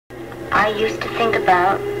I used to think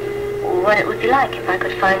about what it would be like if I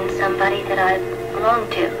could find somebody that I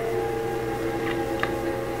belonged to.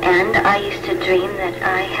 And I used to dream that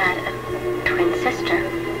I had a twin sister.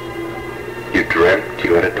 You dreamt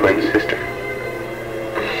you had a twin sister?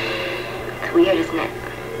 It's weird, isn't it?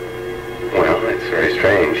 Well, it's very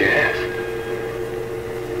strange, yes.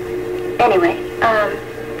 Anyway,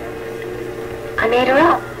 I made her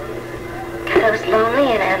up. Because I was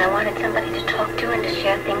lonely and I wanted somebody to talk to and to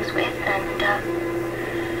share things with. And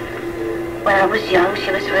when I was young,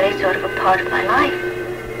 she was really sort of a part of my life.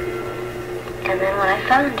 And then when I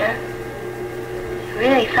found her,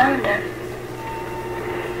 really found her,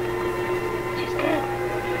 she's dead.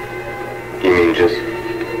 You mean just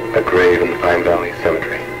a grave in the Pine Valley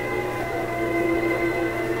Cemetery?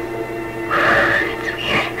 It's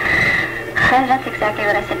weird. That's exactly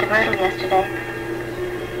what I said to Myrtle yesterday.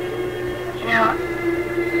 You know,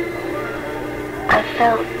 I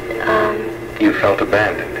felt, You felt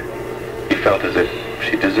abandoned. You felt as if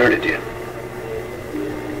she deserted you.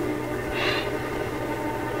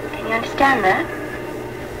 Can you understand that?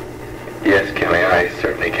 Yes, Kelly, I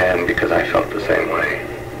certainly can, because I felt the same way.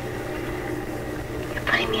 You're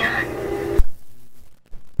putting me on.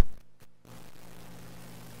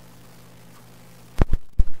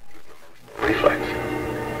 Reflex.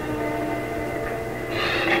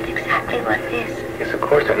 That's exactly what it is. Yes, of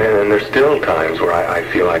course, and there's still times where I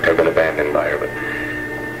feel like I've been abandoned by her, but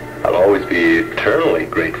I'll always be eternally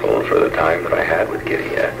grateful for the time that I had with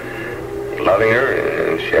Kitty. Loving her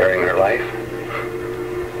and sharing her life.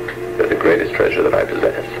 They're the greatest treasure that I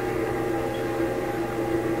possess.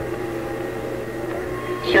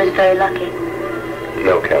 She was very lucky.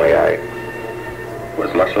 No, Kelly, I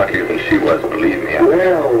was much luckier than she was, believe me.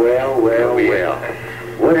 Well.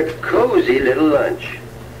 What a cozy little lunch.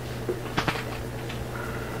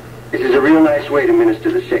 This is a real nice way to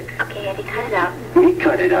minister the sick. Okay, Eddie, cut it out. Me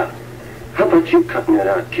cut it out? How about you cutting it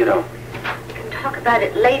out, kiddo? We can talk about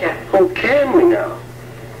it later. Oh, can we now?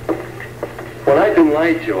 When I've been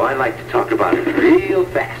lied to, I like to talk about it real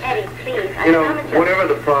fast. Eddie, please. You know, whatever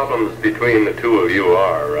the problems between the two of you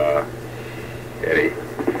are, Eddie,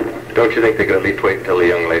 don't you think they could at least wait until the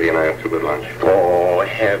young lady and I are through with lunch? Oh,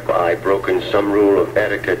 have I broken some rule of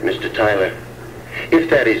etiquette, Mr. Tyler? If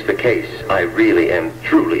that is the case, I really am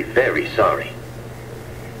truly very sorry.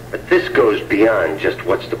 But this goes beyond just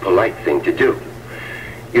what's the polite thing to do.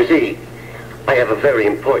 You see, I have a very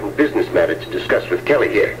important business matter to discuss with Kelly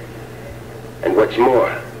here. And what's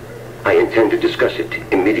more, I intend to discuss it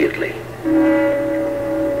immediately.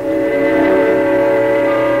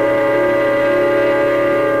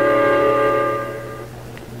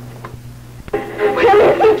 Where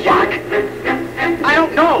is he, Jack? I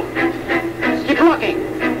don't know. Keep looking.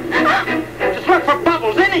 Just look for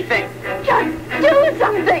bubbles, anything. Jack, do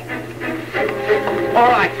something. All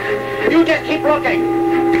right. You just keep looking.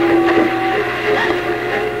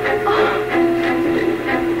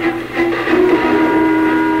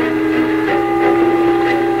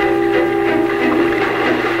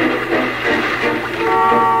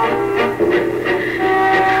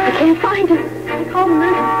 I can't find him. I called him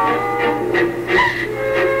out.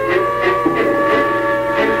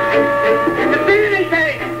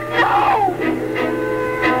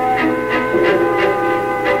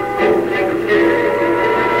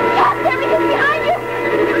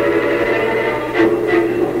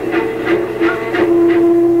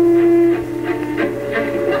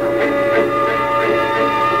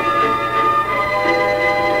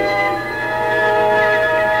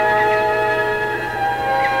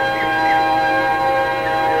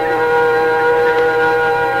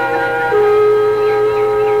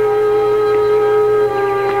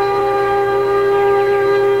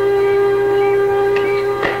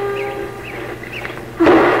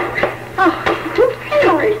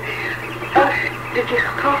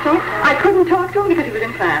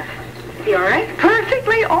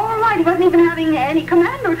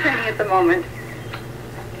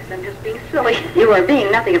 You are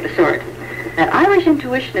being nothing of the sort. That Irish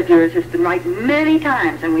intuition of yours has been right many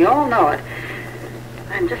times, and we all know it.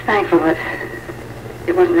 I'm just thankful that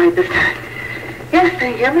it wasn't right this time. Yes,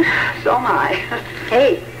 thank heaven. So am I.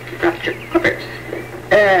 Hey, you dropped your clippers.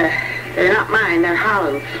 They're not mine. They're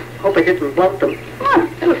Holland's. Hope I didn't blunt them. Oh,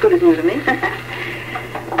 they look good as new to me.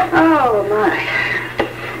 Oh, my.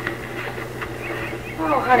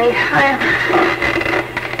 Oh, honey,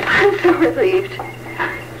 I'm so relieved.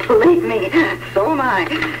 Believe me, so am I.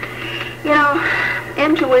 You know,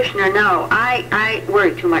 intuition or no, I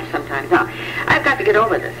worry too much sometimes. Now, I've got to get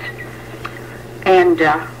over this. And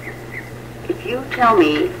if you tell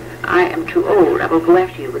me I am too old. I will go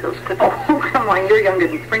after you with those clippers. Oh, come on. You're younger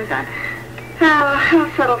than springtime. I'll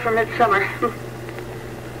settle for midsummer.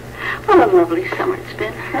 What a lovely summer it's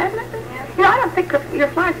been, hasn't it? You know, I don't think your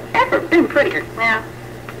fly's ever been prettier. Yeah.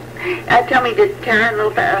 Tell me, did Tara and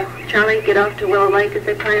little Charlie get off to Willow Lake as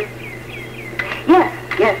they planned? Yes.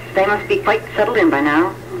 They must be quite settled in by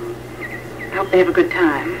now. I hope they have a good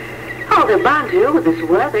time. Oh, they're bound to with this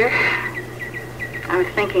weather. I was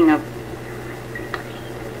thinking of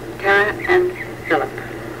Tara and Philip.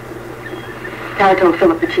 Tara told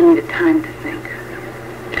Philip that she needed time to think.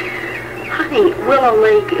 Honey, Willow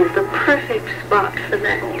Lake is the perfect spot for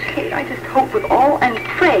that. Okay, I just hope with all and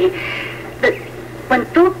pray that when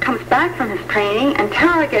Philip comes back from his training and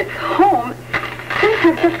Tara gets home, things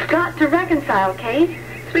have just got to reconcile, Kate.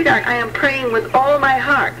 Sweetheart, I am praying with all my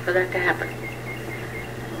heart for that to happen.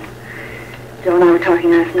 Joe and I were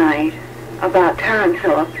talking last night about Tara and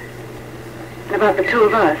Philip and about the two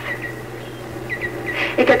of us.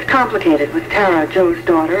 It gets complicated with Tara, Joe's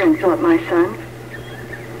daughter, and Philip, my son.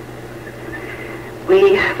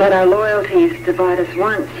 We let our loyalties divide us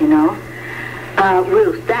once, you know.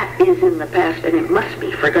 Ruth, that is in the past, and it must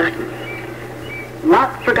be forgotten.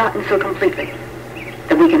 Not forgotten so completely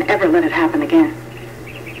that we can ever let it happen again.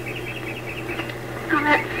 Oh,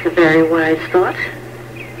 that's a very wise thought.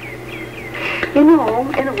 You know,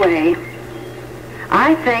 in a way,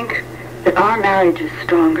 I think that our marriage is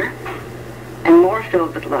stronger and more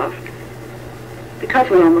filled with love because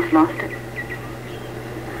we almost lost it.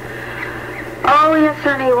 Oh, yes,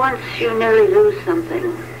 honey, once you nearly lose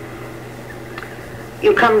something,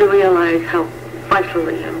 you come to realize how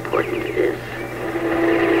vitally important it is.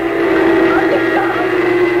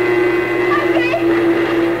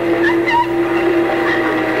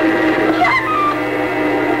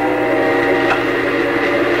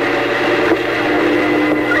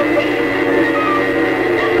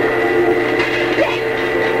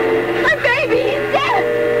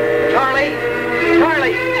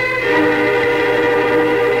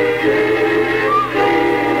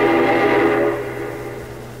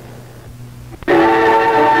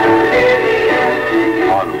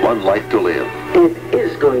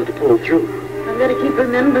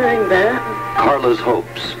 Remembering that. Carla's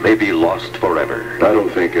hopes may be lost forever. I don't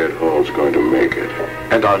think Ed Hall's going to make it.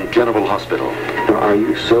 And on General Hospital. Are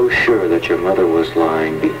you so sure that your mother was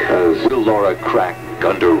lying because... Will Laura crack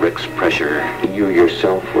under Rick's pressure? You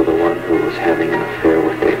yourself were the one who was having an affair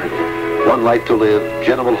with David? One Life to Live,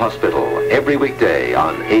 General Hospital, every weekday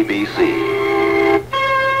on ABC.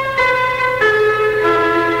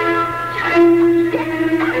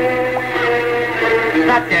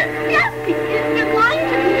 Stop there.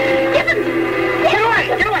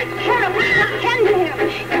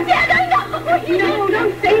 No,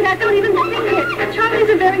 don't say that. Don't even think it. Charlie's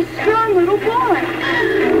a very strong little boy.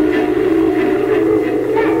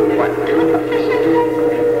 What?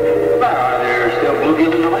 Well, are there still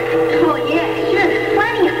bluegills in the lake? Oh, yeah, sure. There's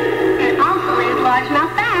plenty of them. And also there's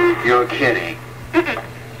largemouth bass. You're kidding.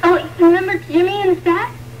 Oh, remember Jimmy and his dad?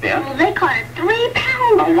 Yeah? Well, they caught a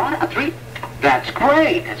 3-pounder. A what? A 3? That's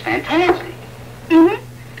great. That's fantastic. Mm-hmm.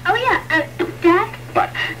 Oh, yeah. Dad? What?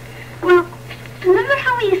 Well, remember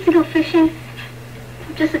how we used to go fishing?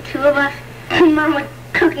 Just the two of us. And Mom would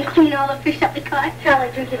cook and clean all the fish that we caught.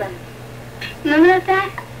 Charlie, drink your lemon. Remember that,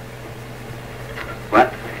 Dad?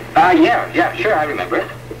 What? Yeah, sure, I remember it.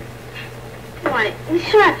 Why, we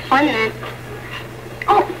sure had fun then.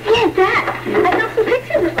 Oh, yeah, Dad. I got some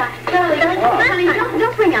pictures of us. Charlie,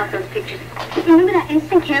 don't bring out those pictures. Remember that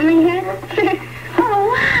instant camera you had?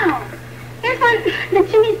 Oh, wow. Here's one that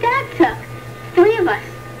Jimmy's dad took. 3 of us.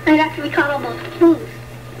 Right after we caught all those clues.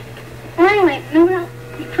 Well, anyway, remember how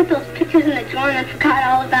we put those pictures in the drawer and then forgot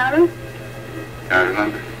all about them? I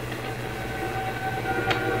remember.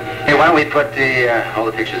 Hey, why don't we put all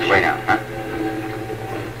the pictures away now, huh?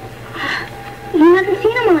 You haven't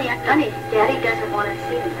seen them all yet, Honey, Daddy doesn't want to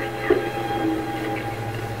see them right now.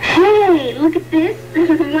 Hey, look at this. This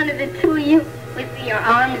is one of the two of you with your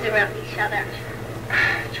arms around each other.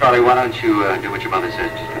 Charlie, why don't you do what your mother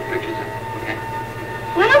says? Just put the pictures in, okay?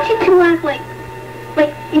 Why don't you two act like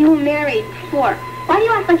you were married before? Why do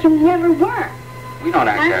you act like you never were? We don't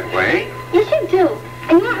act that way. Yes, you do.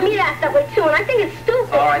 And you want me to act that way, too, and I think it's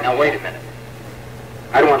stupid. All right, now, wait a minute.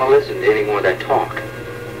 I don't want to listen to any more of that talk.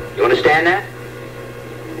 You understand that?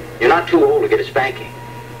 You're not too old to get a spanking.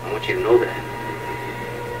 I want you to know that.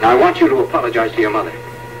 Now, I want you to apologize to your mother.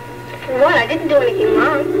 For what? I didn't do anything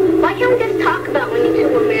wrong. Why can't we just talk about when you two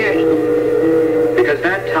were married? Because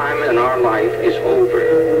that time in our life is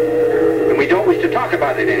over. And we don't wish to talk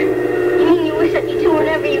about it anymore. You mean you wish that you two were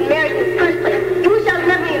never even married in the first place? You wish I was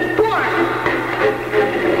never even born?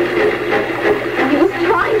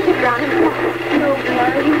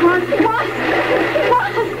 He's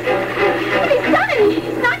done it.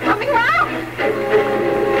 He's not coming round.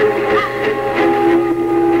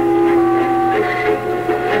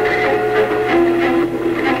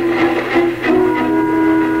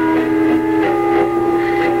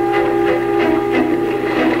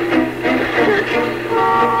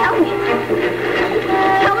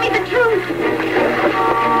 Tell me the truth.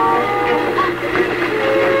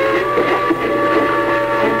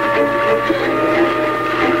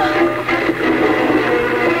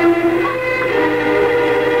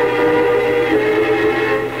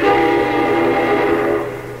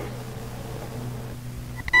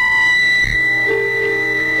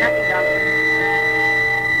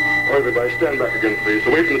 Everybody, stand back again, please.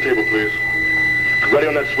 Away from the table, please. Ready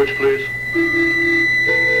on that switch, please.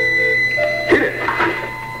 Hit it!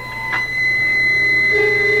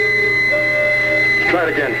 Try it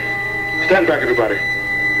again. Stand back, everybody.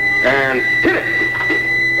 And hit it!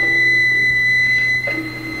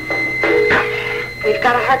 We've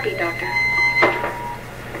got a heartbeat, Doctor.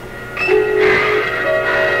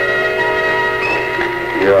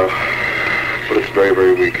 Yeah, but it's very,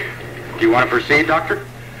 very weak. Do you want to proceed, Doctor?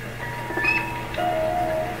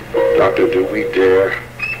 Doctor, do we dare?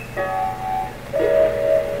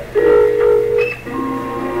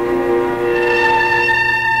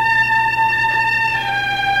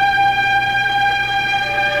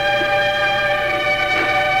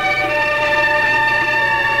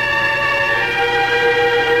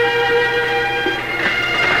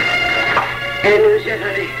 Any news yet,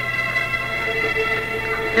 honey?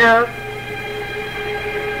 No.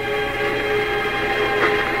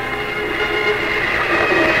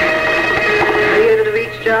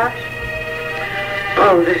 Josh?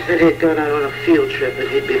 Oh, they said he'd gone out on a field trip and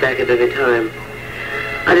he'd be back at any time.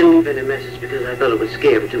 I didn't leave any message because I thought it would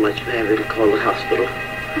scare him too much to have him call the hospital.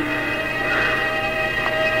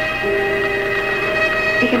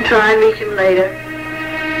 You can try and reach him later.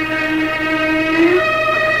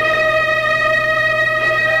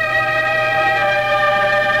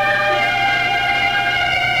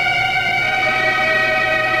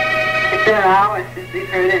 It's been hours since we've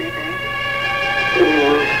heard anything.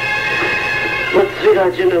 But,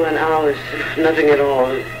 sweetheart, you know, an hour is nothing at all.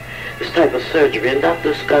 This type of surgery, and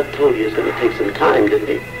Dr. Scott told you it's going to take some time, didn't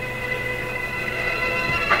he?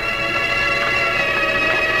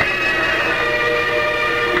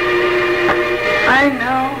 I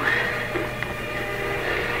know.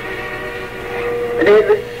 But Ed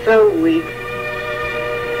was so weak.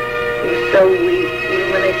 He was so weak, even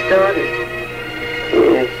when they started.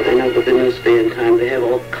 Yes, I know, but in this day and time, they have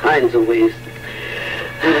all kinds of ways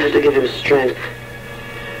to give him strength.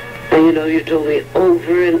 And you know, you told me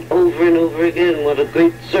over and over and over again what a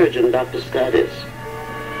great surgeon Dr. Scott is.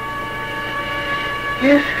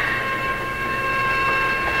 Yes.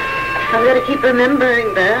 I've got to keep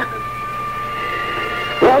remembering that.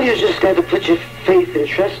 Well, you just got to put your faith and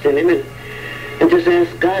trust in him and just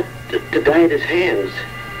ask God to guide his hands.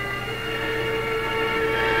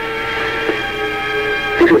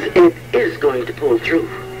 Because it is going to pull through.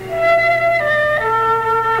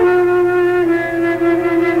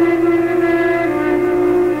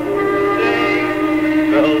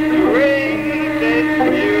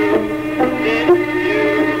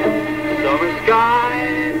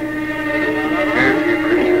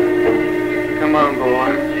 Come on,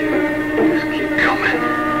 boy. Just keep coming.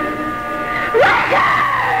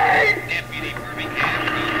 Deputy Birmingham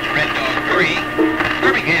from Red Dog 3.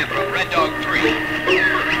 Birmingham from Red Dog 3.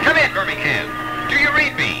 Come in, Birmingham. Do you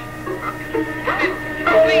read me?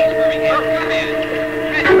 Please, Birmingham, come in.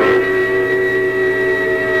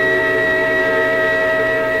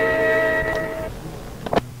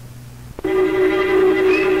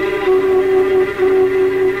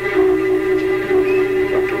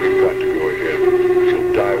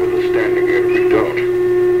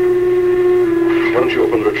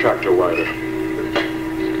 Retractor wider.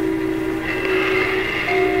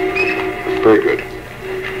 Very good.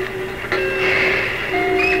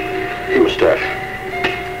 Hemostat.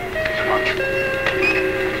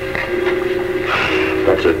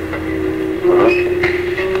 That's it.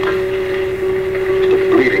 The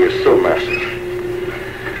bleeding is so massive.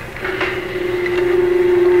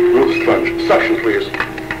 Move the sponge. Suction, please.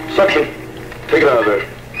 Suction. Take it out of there.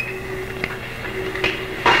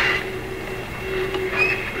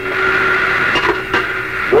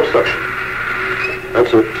 More suction.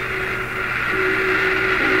 That's it.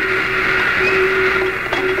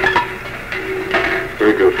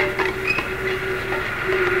 Very good.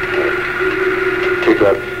 Take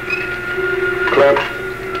that. Clamp.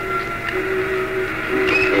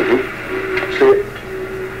 See it?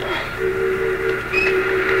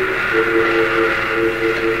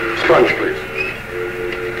 Sponge, please.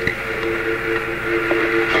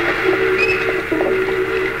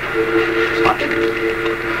 Sponge.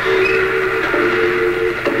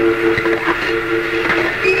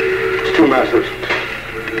 It's too massive.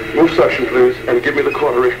 Move suction, please, and give me the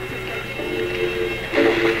cautery.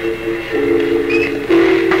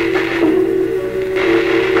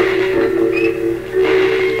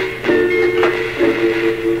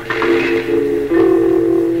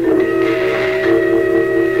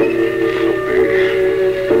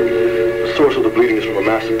 The source of the bleeding is from a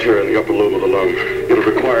massive tear in the upper lobe of the lung. It'll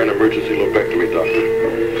require an emergency lobectomy, doctor.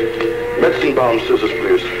 Medicine-bound scissors,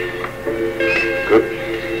 please. Good.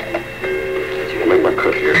 I'll make my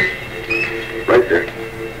cut here. Right there.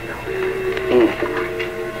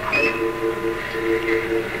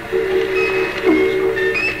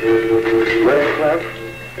 Ready to clamp?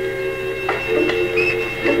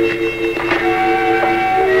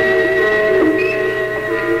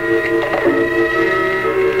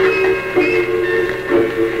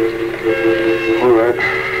 All right.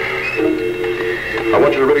 I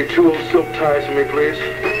want you to ready 2 old silk ties for me, please.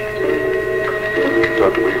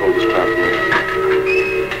 Doctor, will you hold this clamp for me?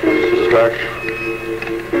 This is back.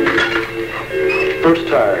 First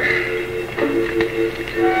tie.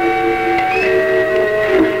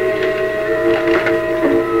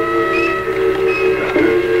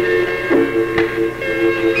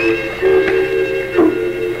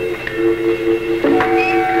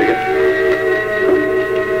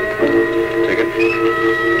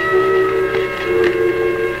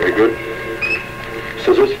 Very good.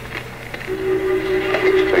 Scissors.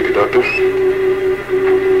 Thank you, doctor.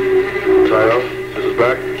 Tie off. Scissors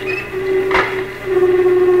back.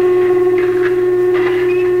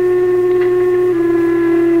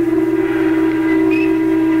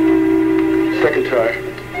 Second tie.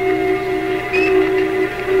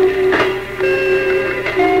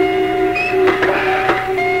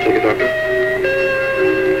 Take it, doctor.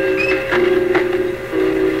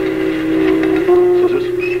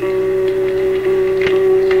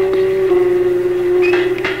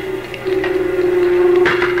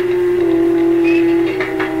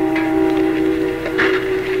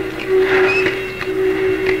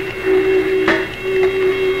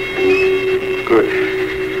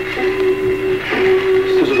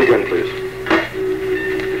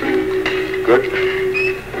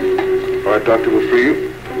 Doctor will free you.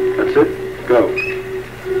 That's it. Go.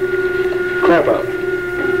 Clamp out.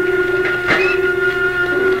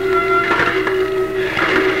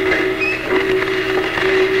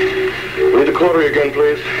 We need the cautery again,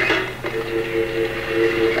 please.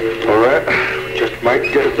 All right. Just might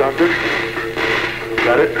get it, doctor.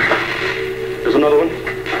 Got it. There's another one.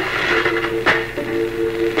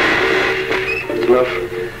 That's enough.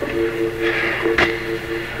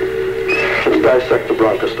 Let's dissect the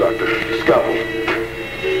bronchus, doctor. Scalpel.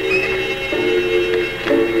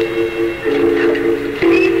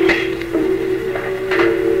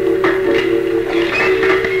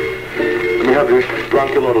 Let me have the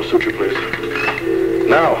bronchial auto suture, please.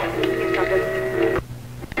 Now. Yes, doctor.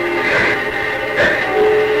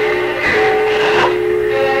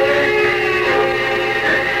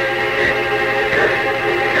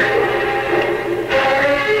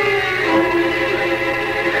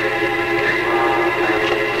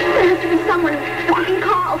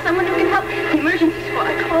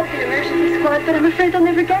 But I'm afraid they'll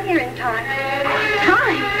never get here in time.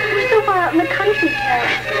 Time? We're so far out in the country, Kaye.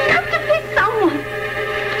 Come to pick someone.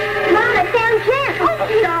 Come on, I found Brent. Oh,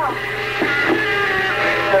 no.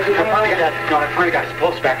 I finally got his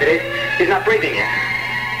pulse back. He's not breathing yet.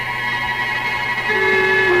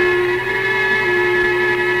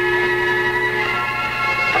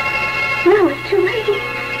 No, it's too late.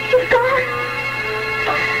 He's gone.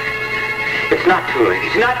 It's not too late.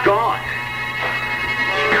 He's not gone.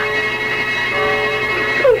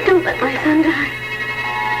 Don't let my son die.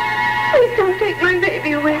 Please don't take my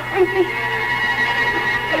baby away from me.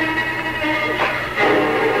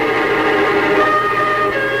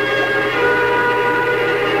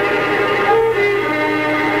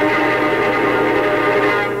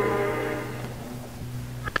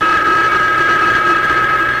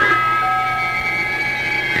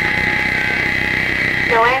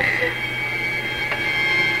 No answer.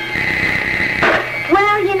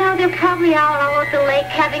 Well, you know, they're probably out at the lake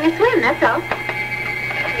having a swim, that's all.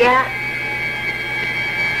 Yeah.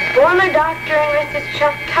 Former doctor and Mrs.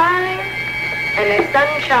 Chuck Tyler and their son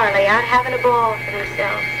Charlie out having a ball for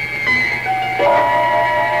themselves.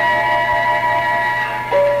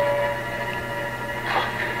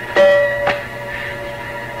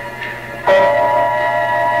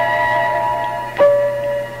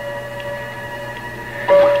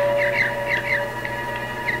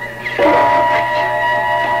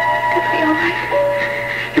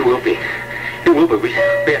 will be. He will be. We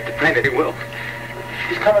have to pray that he will.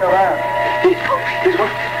 He's coming around. He's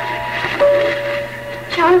what?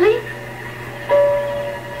 Charlie?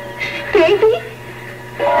 Baby?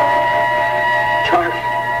 Charlie.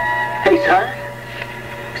 Hey, son.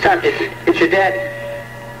 Son, it's your dad.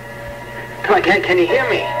 Come on, can you hear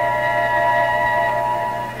me?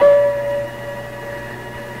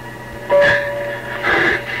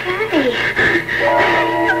 Daddy.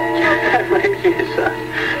 I'm right here, son.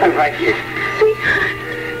 I'm right here. Sweetheart.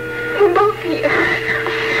 We're both here.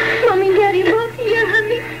 Mommy and Daddy are both here,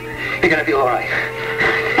 honey. You're gonna be all right.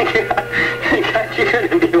 Thank God you're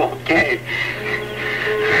gonna be okay.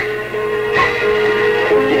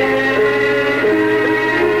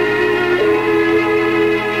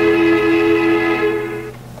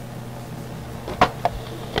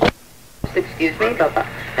 Excuse me, Papa.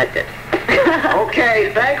 That's it.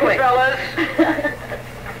 Okay, thank you, fellas.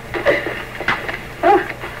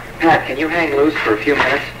 Pat, can you hang loose for a few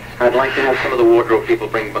minutes? I'd like to have some of the wardrobe people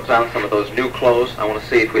bring down some of those new clothes. I want to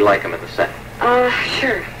see if we like them in the set.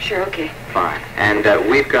 Sure, okay. Fine. And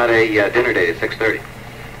we've got a dinner date at 6:30.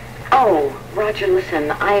 Oh, Roger,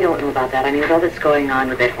 listen, I don't know about that. I mean, with all that's going on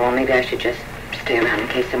with it home, maybe I should just stay around in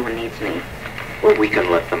case someone needs me. Well, we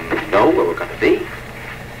can let them know where we're going to be.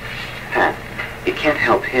 Pat, you can't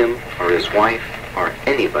help him or his wife or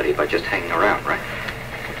anybody by just hanging around, right?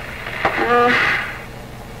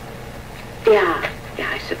 Yeah,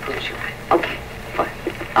 I suppose you're right. Okay. Fine.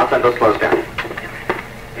 I'll send those clothes down.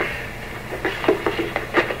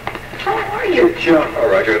 How are you, Joe? Oh,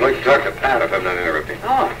 Roger, I'd like to talk to Pat if I'm not interrupting.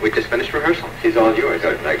 Oh, we just finished rehearsal. He's all yours.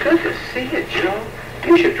 Good to see you, Joe.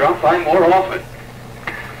 You should drop by more often.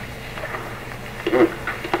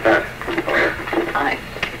 Pat. Hi.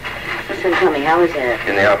 Listen, tell me, how is it?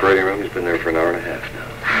 In the operating room. He's been there for an hour and a half now.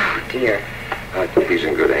 Oh, dear. He's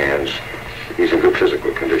in good hands. He's in good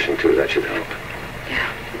physical condition, too. That should help. Yeah,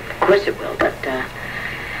 of course it will, but,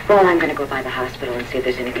 well, I'm going to go by the hospital and see if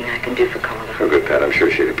there's anything I can do for Carla. Oh, good, Pat. I'm sure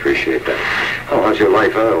she'd appreciate that. Oh, how's your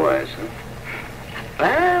life otherwise, huh?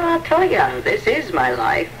 Well, I'll tell you, this is my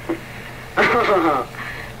life.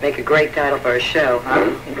 Make a great title for a show,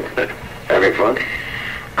 huh? Having fun?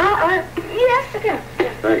 Yes, I do.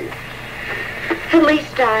 Yeah. Thank you. At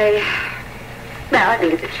least I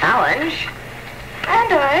think it's a challenge.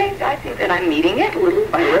 And I think that I'm meeting it little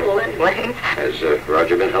by little anyway. Has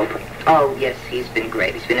Roger been helping? Oh, yes, he's been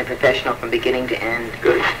great. He's been a professional from beginning to end.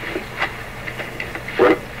 Good.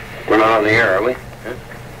 We're not on the air, are we? Huh?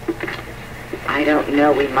 I don't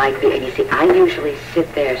know. We might be. And you see, I usually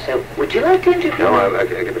sit there, so would you like to interview No, me? I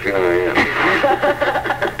get the feeling I am.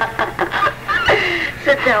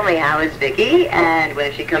 So tell me, how is Vicky, and when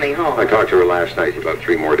is she coming home? I talked to her last night. About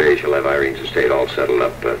 3 more days, she'll have Irene's estate all settled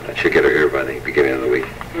up. I should get her here by the beginning of the week.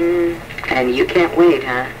 And you can't wait,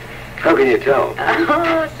 huh? How can you tell?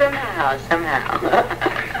 Oh, somehow.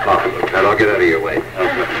 Oh, look, Pat, I'll get out of your way.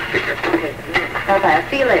 Take care. Okay. Bye-bye. I'll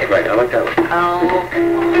see you later. Right, I like that one. Oh,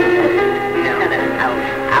 come on. No.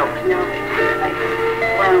 Out. No.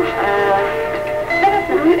 Well, let us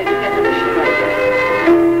know if you get the mission right there.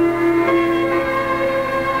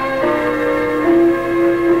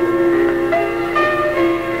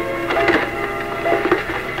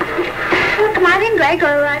 Come on in, Greg,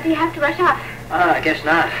 or do you have to rush off? I guess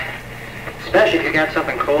not. Especially if you got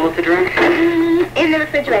something cold to drink. In the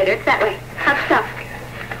refrigerator. It's that way. Hot stuff.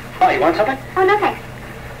 Oh, you want something? Oh, no thanks.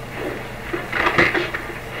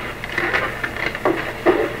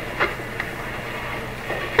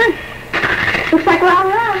 Looks like we're all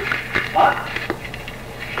alone. What?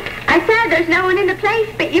 I said there's no one in the place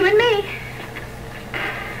but you and me.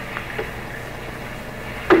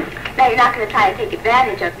 Now, you're not going to try to take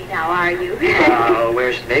advantage of me now, are you? Oh,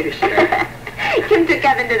 where's the babysitter? Kim took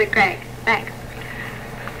Evan to the crank. Thanks.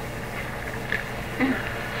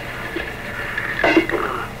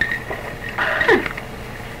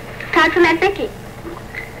 Card from Aunt Vicky.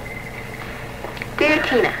 Dear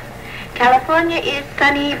Tina, California is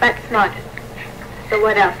sunny but snotty. So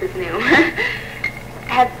what else is new?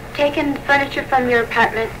 Have taken furniture from your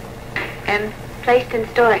apartment and placed in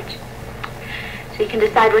storage. So you can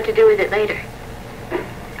decide what to do with it later.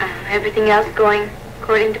 Everything else going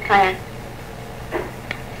according to plan.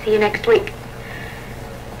 See you next week.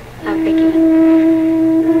 Love, Vicky.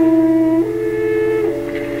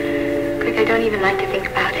 Greg, I don't even like to think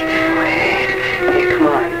about it. Hey, come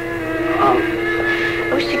on.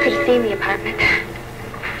 I wish you could have seen the apartment.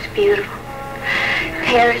 It's beautiful.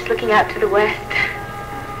 Terrace looking out to the west.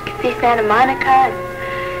 You could see Santa Monica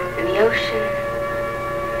and the ocean.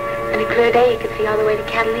 On a clear day, you could see all the way to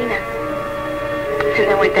Catalina. And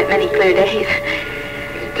there weren't that many clear days.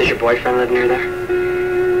 Does your boyfriend live near there?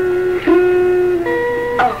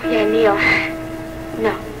 Yeah, Neil.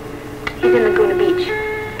 No. He's in Laguna Beach.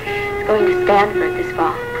 He's going to Stanford this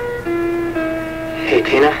fall. Hey,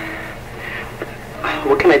 Tina.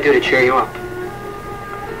 What can I do to cheer you up?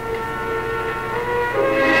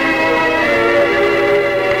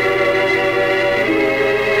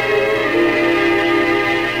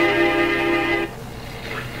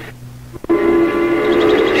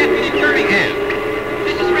 Deputy Birmingham.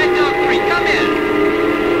 This is Red Dog 3. Come in.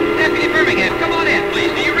 Deputy Birmingham, come on in,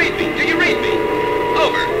 please. Do you read me? Do you read me?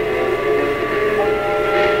 Over.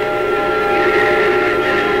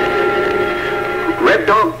 Red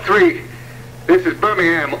Dog 3. This is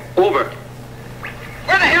Birmingham. Over.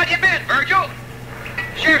 Where the hell you been, Virgil?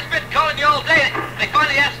 Sheriff's been calling you all day. They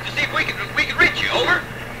finally asked to see if we can reach you. Over.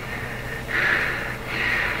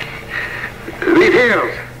 These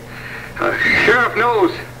hills. Sheriff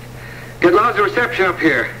knows. Get lousy reception up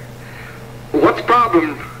here. What's the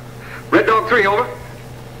problem? Red Dog 3, over.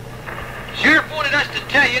 Sheriff wanted us to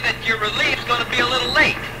tell you that your relief's going to be a little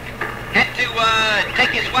late. Had to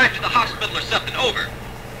take his wife to the hospital or something. Over.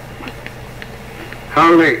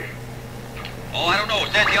 How late? Oh, I don't know.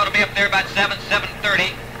 Says he ought to be up there about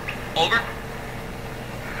 7:30. Over.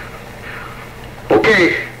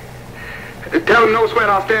 Okay. Tell him no sweat.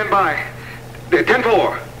 I'll stand by.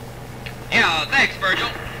 10-4. Yeah, thanks, Virgil.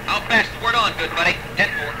 I'll pass the word on, good buddy.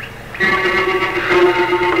 10-4.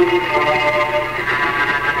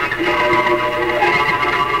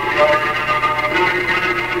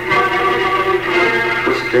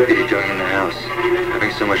 What's the deputy doing in the house?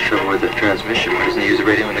 Having so much trouble with the transmission. Why doesn't he use the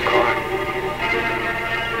radio in the car?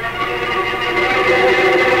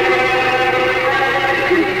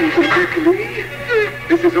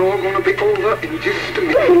 This is all going to be over in just a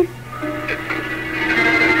minute.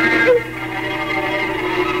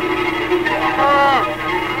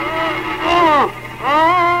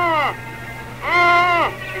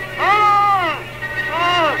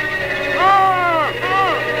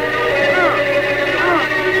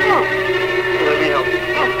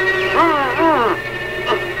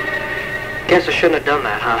 Guess I shouldn't have done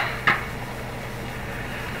that, huh?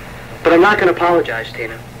 But I'm not going to apologize,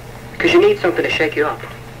 Tina. Because you need something to shake you up.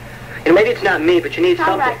 You know, maybe it's not me, but you need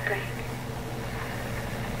something. All right, Greg.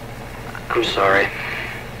 I'm sorry.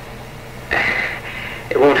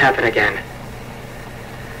 It won't happen again.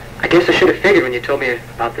 I guess I should have figured when you told me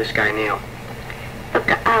about this guy, Neil.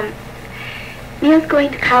 Look, Neil's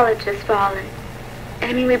going to college this fall, and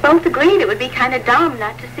I mean, we both agreed it would be kind of dumb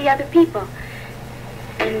not to see other people.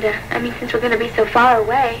 And, I mean, since we're going to be so far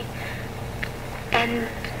away, and,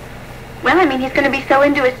 well, I mean, he's going to be so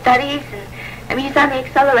into his studies, and, I mean, he's on the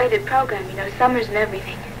accelerated program, you know, summers and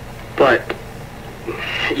everything. But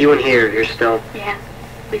you and you're still... Yeah,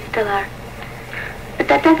 we still are. But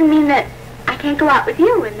that doesn't mean that I can't go out with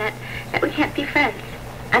you and that we can't be friends.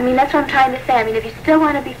 I mean, that's what I'm trying to say. I mean, if you still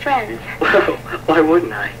want to be friends... Well, why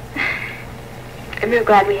wouldn't I? I'm real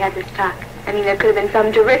glad we had this talk. I mean, there could have been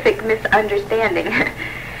some terrific misunderstanding.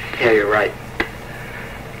 Yeah, you're right.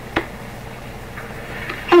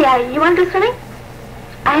 Hey, you want to go swimming?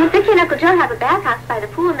 Vicky and Uncle Joe have a bathhouse by the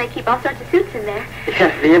pool, and they keep all sorts of suits in there.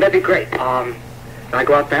 Yeah, that'd be great. Can I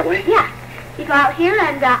go out that way? Yeah. You go out here,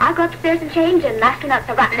 and I'll go upstairs and change, and last one out's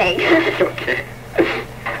a rotten egg. Okay.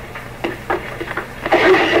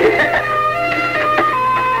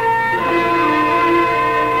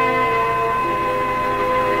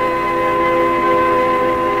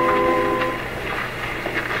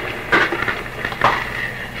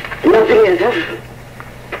 Nothing is, huh?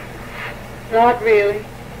 Not really.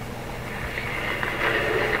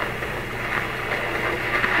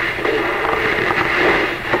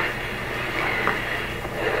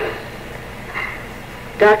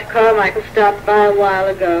 Dr. Carmichael stopped by a while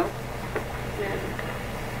ago. And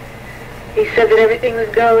he said that everything was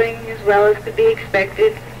going as well as could be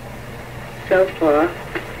expected so far.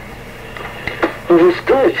 Well, that's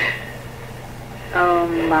good. Oh,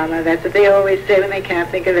 Mama, that's what they always say when they can't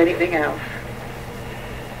think of anything else.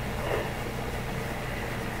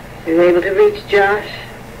 We were able to reach Josh.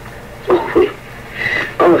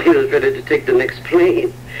 Oh, he was ready to take the next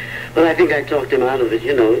plane. But I think I talked him out of it,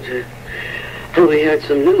 you know, till we had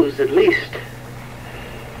some news at least.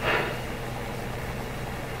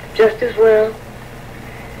 Just as well.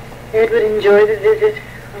 Ed would enjoy the visit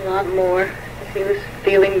a lot more if he was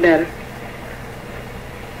feeling better.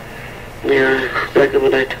 Yeah, exactly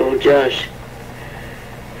what I told Josh.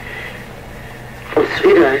 Oh,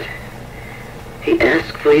 sweetheart, he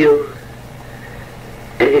asked for you,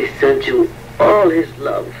 and he sent you all his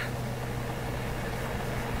love.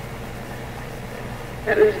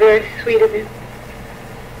 That was very sweet of him.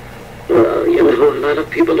 Well, you know, a lot of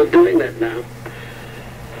people are doing that now.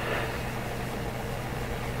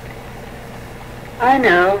 I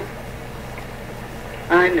know.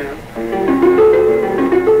 I know.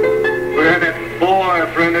 Where that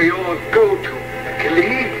boyfriend of yours go to,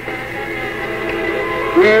 Kaye?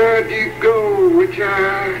 Where'd you go,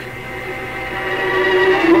 Richard?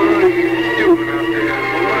 What are you doing out there,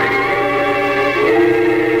 boy?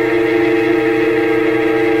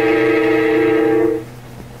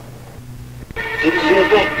 Didn't see a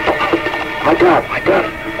thing. My God.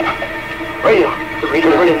 Radio. The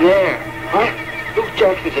radio's right in there. Huh? Luke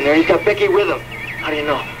Jackson's in there. He's got Becky with him. How do you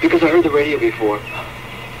know? Because I heard the radio before.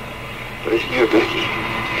 But it's near Becky.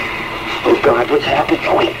 Oh, God, what's happened?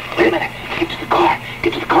 Oh, wait a minute. Get to the car.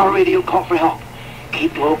 Get to the car radio, call for help.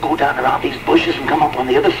 Keep low, go down around these bushes and come up on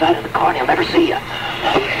the other side of the car and he'll never see you.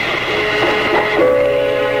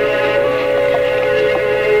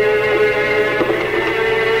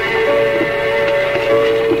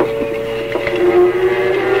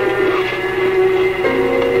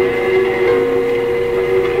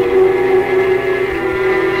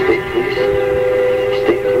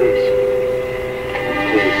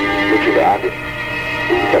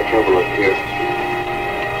 Trouble up here.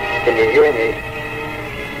 Can you hear me?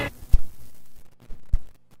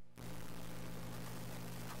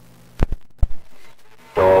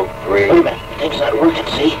 Dog breed. Wait a minute. The thing's not working,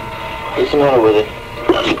 see? What's the matter with it?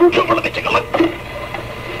 Screwdriver, let me take a look.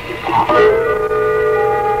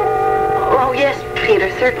 Oh, yes, Peter,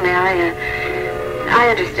 certainly. I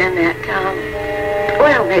understand that.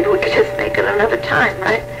 Well, maybe we could just make it another time,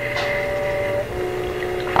 right?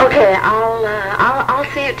 Okay, I'll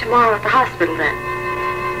see you tomorrow at the hospital then.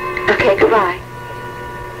 Okay, goodbye.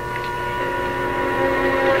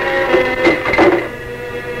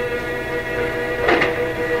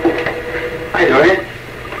 Hi, Dorrance.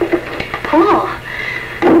 Paul.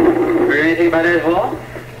 Heard anything about Ed Hall?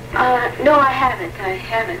 No, I haven't. I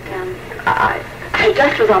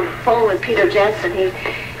just was on the phone with Peter Jensen.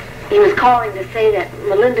 He was calling to say that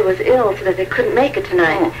Melinda was ill so that they couldn't make it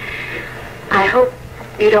tonight. Oh. I hope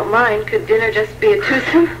you don't mind. Could dinner just be a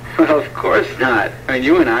twosome? Well, of course not. I mean,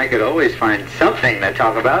 you and I could always find something to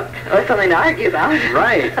talk about. Or something to argue about.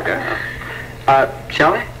 Right.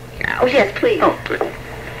 Shall we? Oh, yes, please. Oh, good.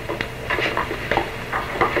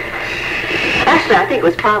 Actually, I think it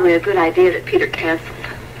was probably a good idea that Peter canceled.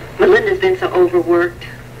 Melinda's been so overworked,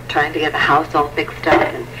 trying to get the house all fixed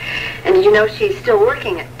up. And you know, she's still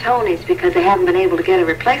working at Tony's because they haven't been able to get a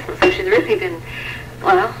replacement. So she's really been,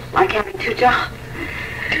 well, like having two jobs.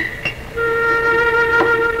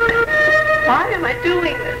 Why am I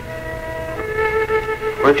doing this?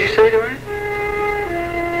 What'd you say to her?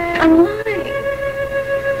 I'm lying.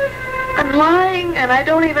 I'm lying, and I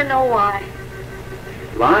don't even know why.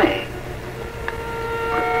 Lying?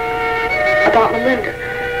 About Melinda.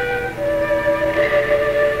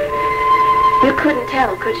 You couldn't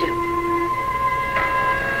tell, could you?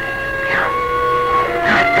 Yeah.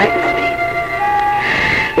 It frightens me.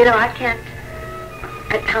 You know, I can't,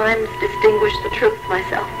 at times, distinguish the truth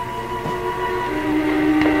myself.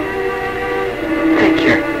 Thank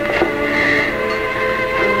you.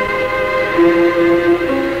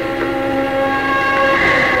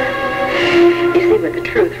 You see what the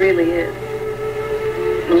truth really is.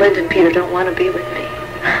 Melinda and Peter don't want to be with me.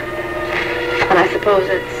 And I suppose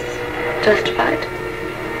it's justified.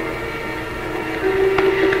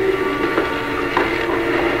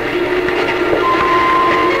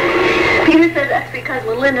 Peter says that's because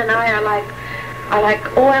Melinda and I are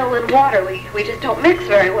like oil and water. We just don't mix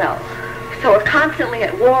very well. So we're constantly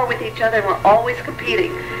at war with each other and we're always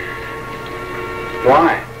competing.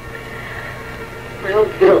 Why? Well,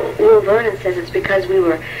 Will Vernon says it's because we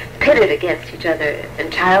were pitted against each other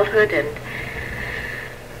in childhood and,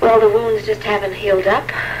 well, the wounds just haven't healed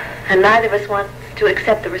up. And neither of us wants to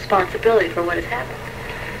accept the responsibility for what has happened.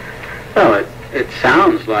 Well, it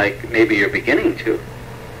sounds like maybe you're beginning to.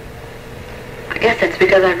 I guess that's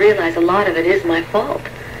because I realize a lot of it is my fault.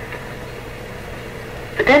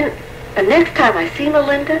 But then, the next time I see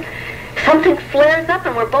Melinda, something flares up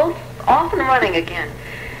and we're both off and running again.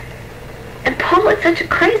 And Paul, it's such a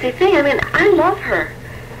crazy thing. I mean, I love her.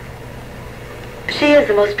 She is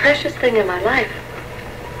the most precious thing in my life.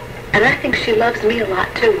 And I think she loves me a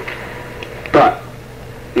lot, too. But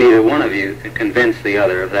neither one of you can convince the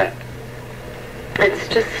other of that. It's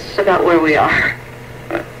just about where we are.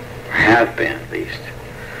 Have been, at least.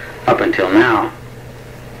 Up until now.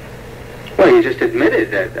 Well, you just admitted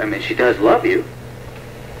that, I mean, she does love you.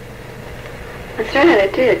 That's right, I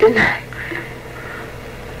did, didn't I?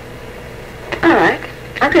 All right.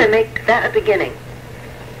 I'm going to make that a beginning.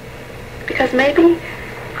 Because maybe,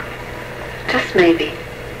 just maybe,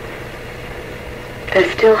 there's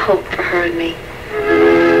still hope for her and me.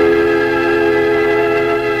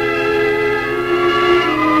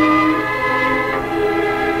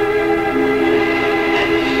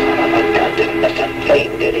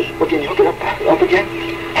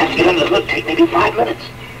 minutes.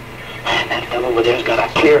 That fellow over there's got a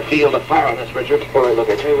clear field of fire on us, Richard. All right, look,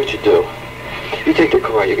 I tell you what you do. You take the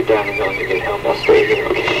car, you get down the hill, and you can help. I'll stay here,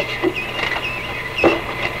 okay?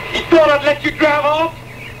 You thought I'd let you drive off?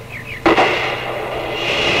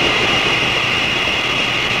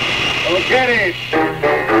 Oh, get it!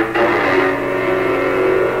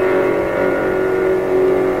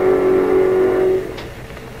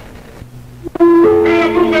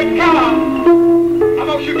 Move that car! I'm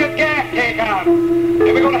gonna shoot that gas tank out. And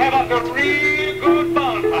we're gonna have us a real good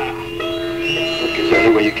bonfire. Look, is there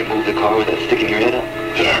any way you can move the car without sticking your head up?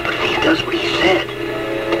 Yeah, but if he does what he said.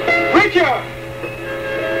 Richard!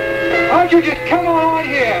 Why don't you just come on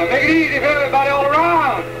here? Make it easy for everybody all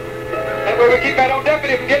around. That way we keep that old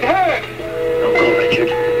deputy from getting hurt. Don't go, Richard.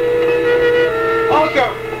 Also,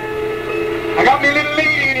 I got me a little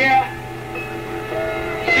lady in here.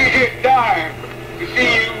 She's just dying to see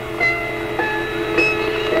you.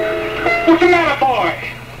 What's the matter, boy?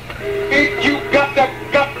 Ain't you got the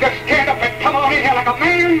guts to stand up and come on in here like a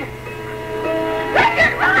man?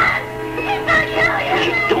 Richard, run! He's gonna kill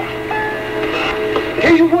you!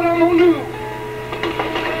 Tell you what I'm gonna do.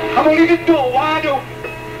 I'm gonna leave this door wide open.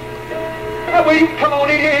 That way you can come on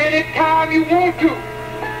in here anytime you want to.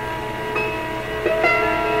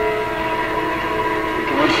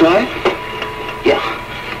 Go inside? Yeah.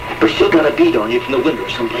 We still got a bead on you from the window or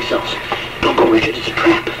someplace else. Don't go, Richard. It's a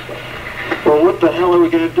trap. Well, what the hell are we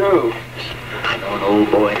gonna do? I know an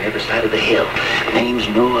old boy on the other side of the hill. Name's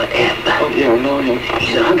Noah Ebb. Oh, yeah, I know him.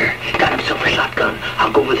 He's a hunter. Got himself a shotgun.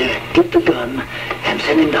 I'll go over there, get the gun, and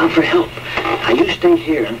send him down for help. Now, you stay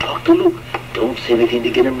here and talk to Luke. Don't say anything to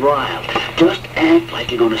get him riled. Just act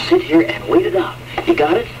like you're gonna sit here and wait it out. You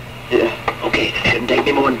got it? Yeah. Okay, shouldn't take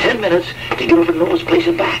me more than 10 minutes to get over to Noah's place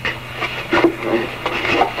and back.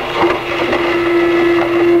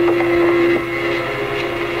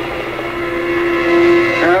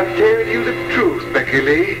 I'll tell you the truth, Becky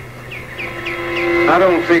Lee. I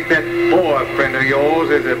don't think that boyfriend of yours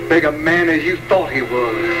is as big a man as you thought he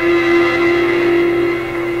was.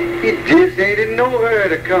 He just ain't in no hurry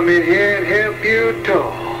to come in here and help you at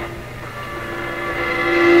all.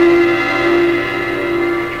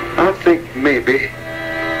 I think maybe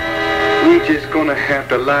we're just gonna have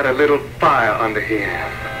to light a little fire under here.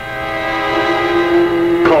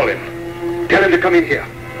 Call him. Tell him to come in here.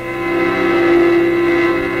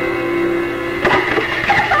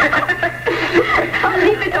 I'll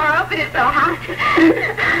leave the door open, it's so hot.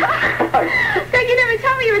 Greg, you never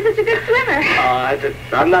told me you were such a good swimmer.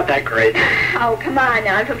 I'm not that great. Oh, come on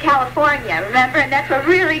now. I'm from California, remember? And that's where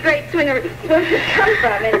really great swimmers come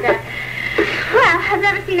from. And, well, I've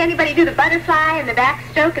never seen anybody do the butterfly and the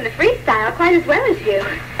backstroke and the freestyle quite as well as you.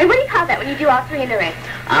 And what do you call that when you do all three in the race?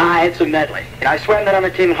 It's a medley. And I swam that on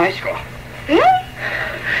the team in high school. Really?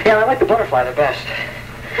 Yeah, I like the butterfly the best.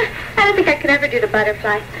 I don't think I could ever do the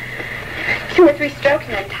butterfly. 2 or 3 strokes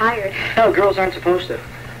and I'm tired. No, girls aren't supposed to.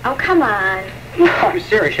 Oh, come on. No, I'm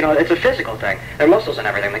serious. You know, it's a physical thing. Their muscles and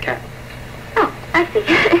everything, they can't. Oh, I see.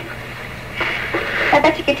 I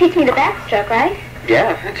bet you could teach me the backstroke, right?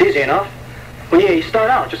 Yeah, it's easy enough. Well, yeah, you start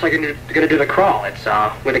out just like you're going to do the crawl. It's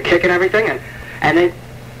with a kick and everything, and then,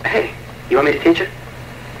 hey, you want me to teach you?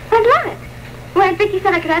 I'd love it. Well, Aunt Vicky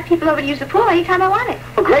said I could have people over to use the pool anytime I wanted.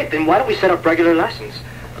 Well, great. Then why don't we set up regular lessons?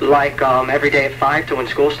 Like every day at 5 to when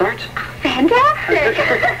school starts? Fantastic.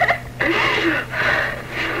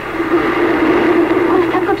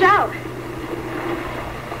 Oh, Uncle Joe.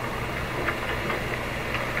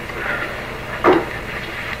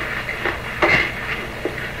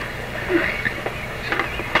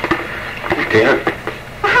 Tina?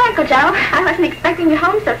 Well, hi, Uncle Joe. I wasn't expecting you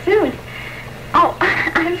home so soon. Oh,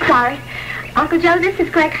 I'm sorry. Uncle Joe, this is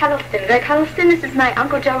Greg Huddleston. Greg Huddleston, this is my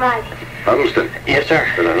Uncle Joe Riley. Huddleston? Yes, sir.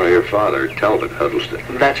 And I know your father, Talbot Huddleston.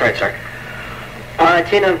 That's right, sir.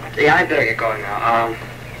 Tina, yeah, I better get going now.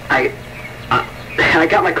 I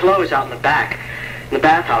got my clothes out in the back, in the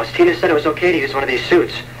bathhouse. Tina said it was okay to use one of these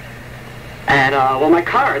suits. And, well, my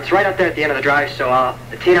car, it's right up there at the end of the drive, so,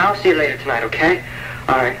 Tina, I'll see you later tonight, okay?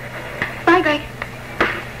 All right. Bye, Greg.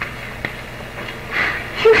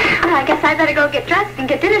 Phew, well, I guess I better go get dressed and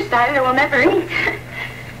get dinner started or we'll never eat.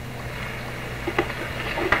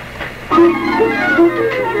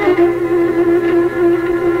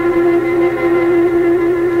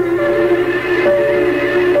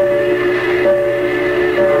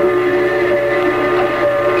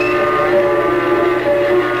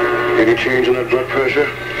 Any change in that blood pressure?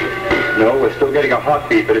 No, we're still getting a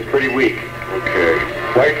heartbeat, but it's pretty weak. Okay.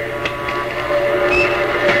 Wait.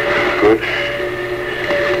 Good.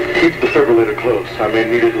 Keep the defibrillator close. I may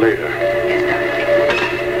need it later.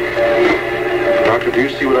 Doctor, do you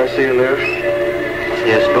see what I see in there?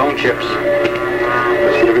 Yes, bone chips.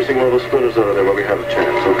 Let's get every single one of those splinters out of there while we have a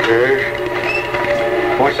chance, okay?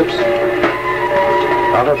 Forceps?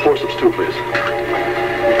 I'll have forceps too, please.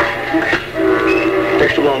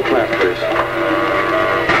 Extra long clasp, please.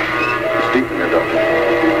 It's deep in there, Doctor.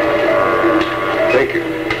 Thank you.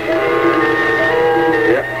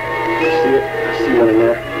 Yeah, I see it. I see one in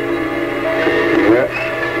there. Yeah.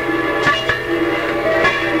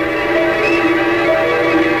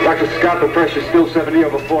 Dr. Scott, the pressure's still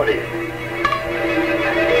 70/40.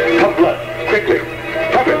 Pump blood, quickly.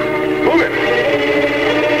 Pump it. Move it.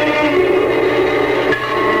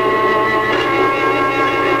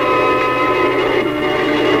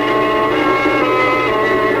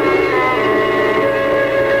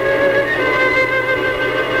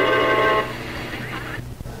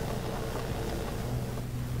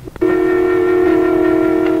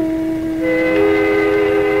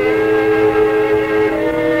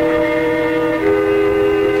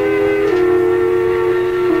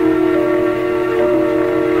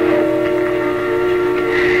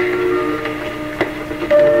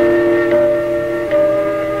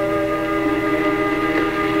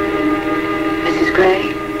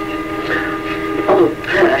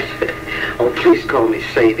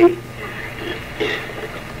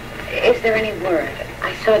 Is there any word?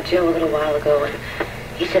 I saw Joe a little while ago, and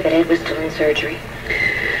he said that Ed was still in surgery.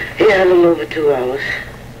 Yeah, a little over 2 hours.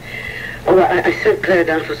 Oh, I sent Claire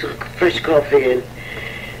down for some fresh coffee,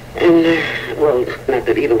 and well, not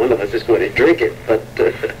that either one of us is going to drink it, but...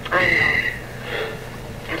 I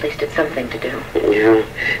know. At least it's something to do. Yeah,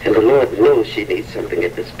 and the Lord knows she needs something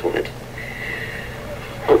at this point.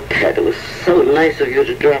 Oh, Pat, it was so nice of you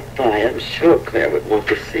to drop by. I'm sure Claire would want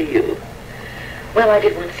to see you. Well, I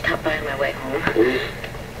did want to stop by on my way home.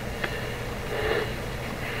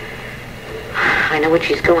 I know what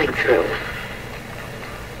she's going through.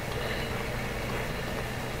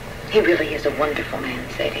 He really is a wonderful man,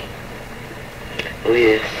 Sadie. Oh,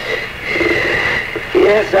 yes.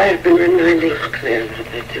 Yes, I've been reminding Claire about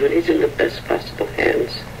that, too, and he's in the best possible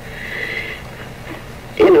hands.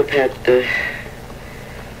 You know, Pat, Ed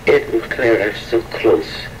and Claire are so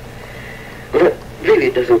close. Well, that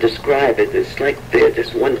really doesn't describe it. It's like they're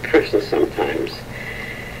just one person sometimes.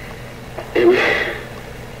 And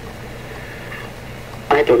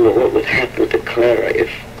I don't know what would happen to Clara if...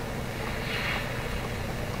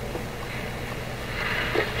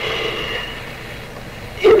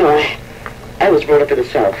 You know, I was brought up in the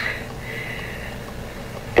South.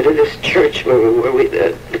 And in this church where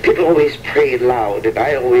the people always prayed loud, and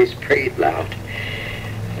I always prayed loud.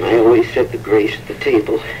 And I always said the grace at the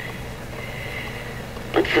table.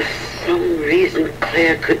 But for some reason,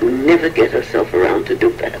 Claire could never get herself around to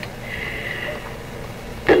do that.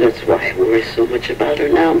 And that's why I worry so much about her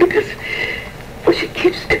now, because, well, she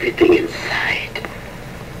keeps everything inside.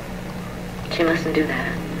 She mustn't do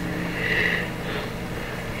that.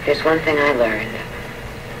 There's one thing I learned.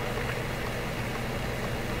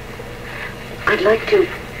 I'd like to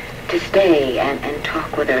stay and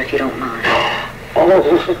talk with her if you don't mind.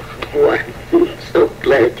 Oh, boy, I'm so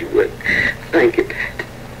glad you would. Thank you, Pat.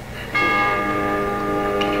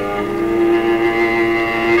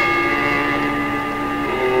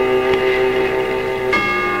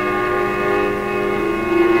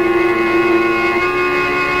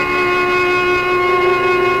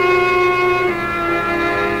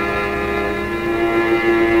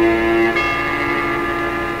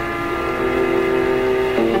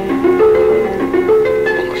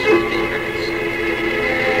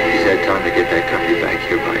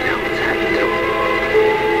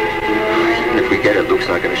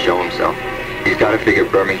 Figure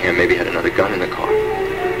Birmingham maybe had another gun in the car.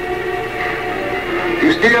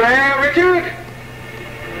 You still there, Richard?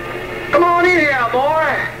 Come on in here,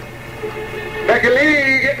 boy. Becky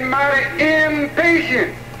Lee getting mighty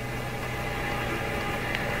impatient.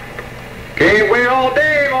 Can't wait all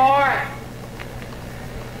day, boy.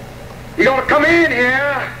 You gonna come in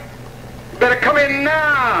here? You better come in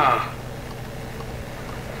now.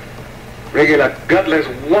 Regular gutless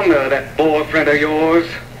wonder, that boyfriend of yours.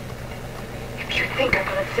 If you think I'm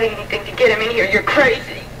going to say anything to get him in here, you're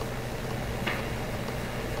crazy.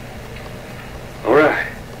 All right.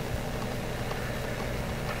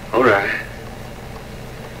 All right.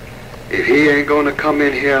 If he ain't going to come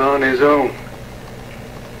in here on his own,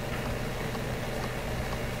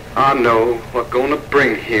 I know what's going to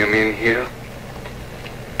bring him in here.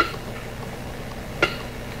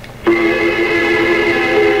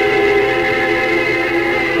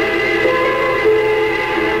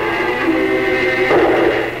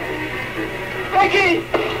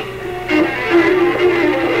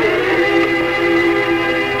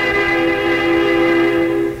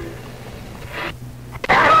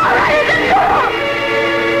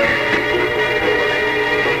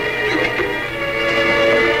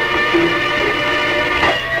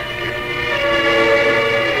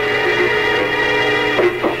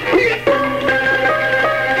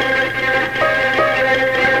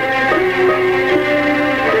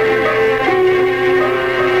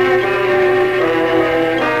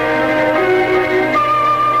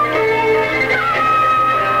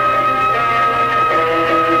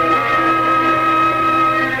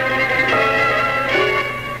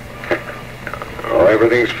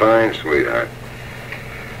 everything's fine, sweetheart.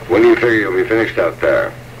 When do you figure you'll be finished out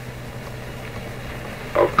there?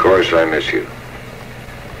 Of course I miss you.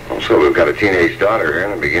 Also, we've got a teenage daughter here,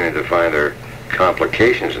 and I'm beginning to find there are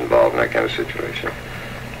complications involved in that kind of situation.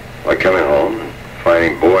 Like coming home and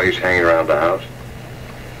finding boys hanging around the house.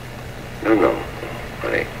 No,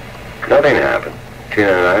 honey. Nothing happened. Tina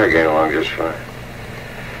and I are getting along just fine.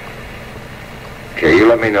 Okay, you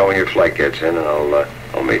let me know when your flight gets in, and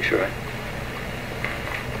I'll meet you, right?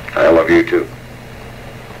 I love you, too.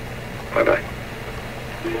 Bye-bye.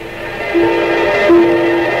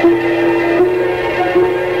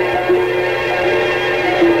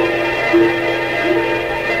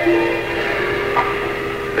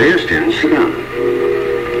 Yes, Tina, sit down.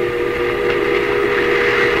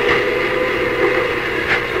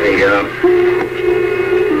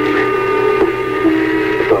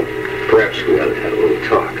 Well, perhaps we ought to have a little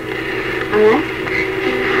talk. All right.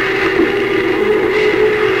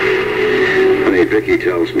 Honey, Vicky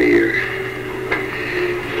tells me you're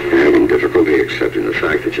having difficulty accepting the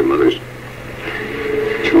fact that your mother's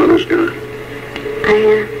gone.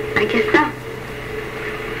 I guess so.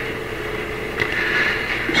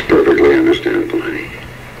 It's perfectly understandable, honey.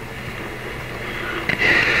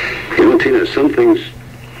 You know, Tina, some things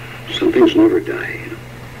never die, you know.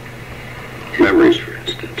 Memories, for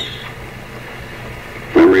instance.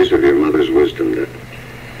 Memories of your mother's wisdom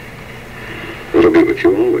that'll be with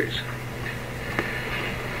you always.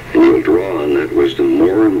 And you'll draw on that wisdom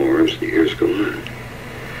more and more as the years go on.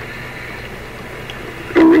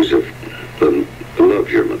 Memories of the love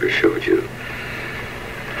your mother showed you.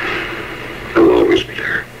 I'll always be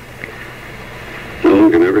there. No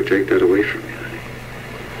one can ever take that away from you, honey.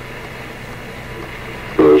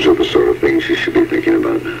 Those are the sort of things you should be thinking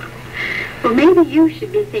about now. Well, maybe you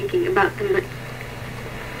should be thinking about them, but...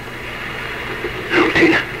 No,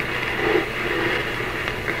 Tina.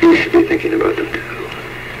 You should be thinking about them, too.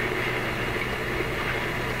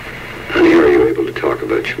 Honey, are you able to talk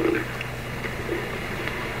about your mother?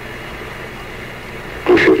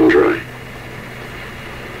 I'm feeling dry.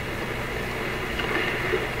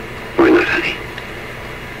 Why not, honey?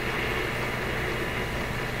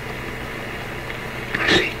 I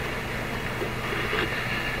see.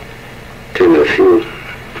 Tina, if you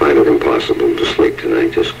find it impossible to sleep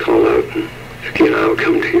tonight, just call out and Vicky and I'll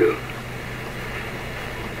come to you.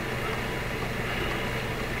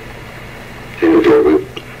 Tina, dear,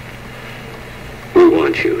 we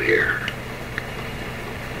want you here.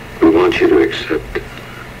 We want you to accept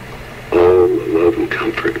all the love and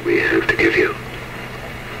comfort we have to give you.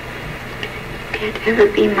 Can't ever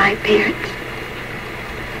be my parents.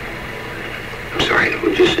 I'm sorry, what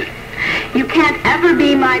did you say? You can't ever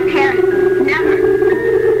be my parents. Never.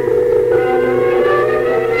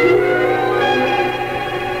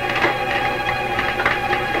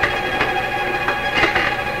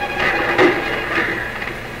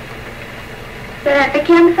 Is that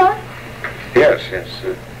Vicky on the phone? Yes.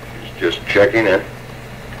 Just checking in.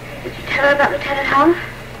 Did you tell her about Lieutenant Holmes?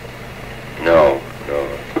 No.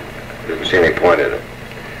 Didn't see any point in it.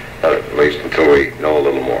 Not at least until we know a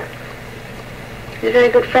little more. He's a very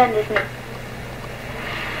good friend, isn't he?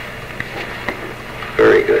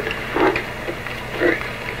 Very good. Very.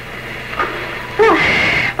 Well,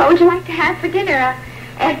 what would you like to have for dinner?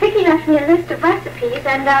 Aunt Vicky left me a list of recipes,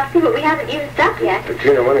 and I'll see what we haven't used up yet. But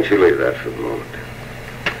Tina, why don't you leave that for the moment?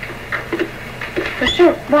 For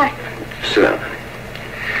sure. Why? Sit down, honey.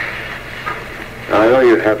 Now, I know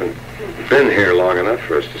you haven't been here long enough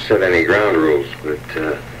for us to set any ground rules, but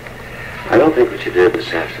I don't think what you did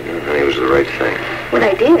this afternoon, honey, was the right thing. What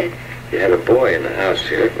I did? You had a boy in the house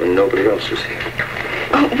here when nobody else was here.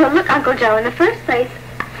 Oh, well, look, Uncle Joe, in the first place,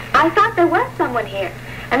 I thought there was someone here.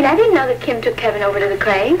 I mean, I didn't know that Kim took Kevin over to the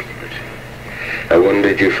Craigs. When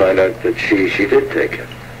did you find out that she did take him?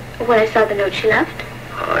 When I saw the note she left.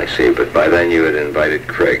 Oh, I see, but by then you had invited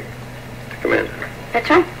Craig to come in. That's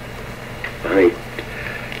right. Honey,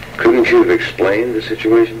 couldn't you have explained the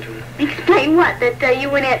situation to her? Explain what? That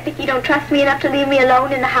you and Aunt Vicky don't trust me enough to leave me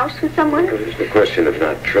alone in the house with someone? Well, it's a question of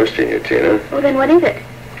not trusting you, Tina. Well, then what is it?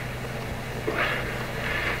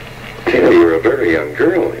 Tina, you're a very young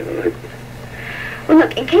girl, you know. Well,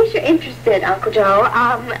 look, in case you're interested, Uncle Joe,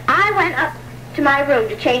 I went up to my room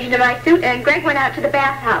to change into my suit, and Greg went out to the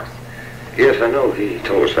bathhouse. Yes, I know. He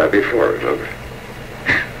told us that before, remember?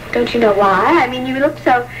 Don't you know why? I mean, you look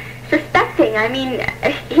so suspecting. I mean,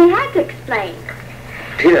 he had to explain.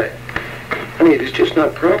 Tina, honey, it is just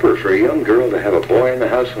not proper for a young girl to have a boy in the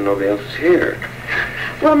house when nobody else is here.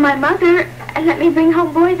 Well, my mother and let me bring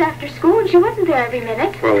home boys after school, and she wasn't there every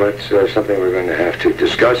minute. Well, that's something we're going to have to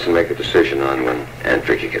discuss and make a decision on when Aunt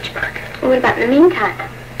Vicky gets back. Well, what about in the meantime?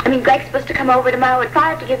 I mean, Greg's supposed to come over tomorrow at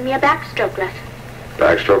 5 to give me a backstroke lesson.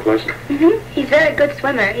 Backstroke lesson? Mm-hmm. He's a very good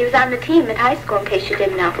swimmer. He was on the team at high school, in case you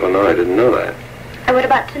didn't know. Oh, no, I didn't know that. And what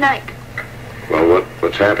about tonight? Well,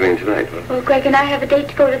 what's happening tonight? Well, Greg and I have a date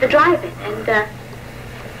to go to the drive-in, and,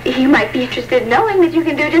 you might be interested in knowing that you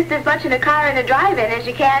can do just as much in a car in a drive-in as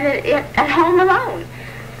you can at home alone.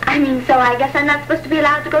 I mean, so I guess I'm not supposed to be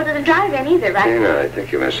allowed to go to the drive-in either, right? Tina, I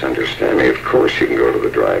think you misunderstand me. Of course you can go to the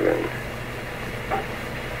drive-in.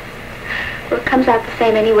 Well, it comes out the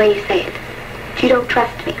same any way you say it. You don't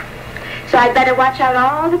trust me. So I'd better watch out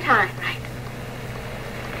all the time, right?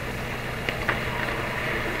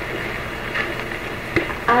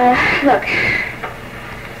 Look.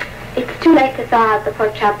 It's too late to thaw out the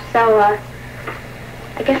pork chops, so, I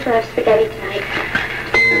guess we'll have spaghetti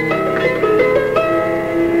tonight.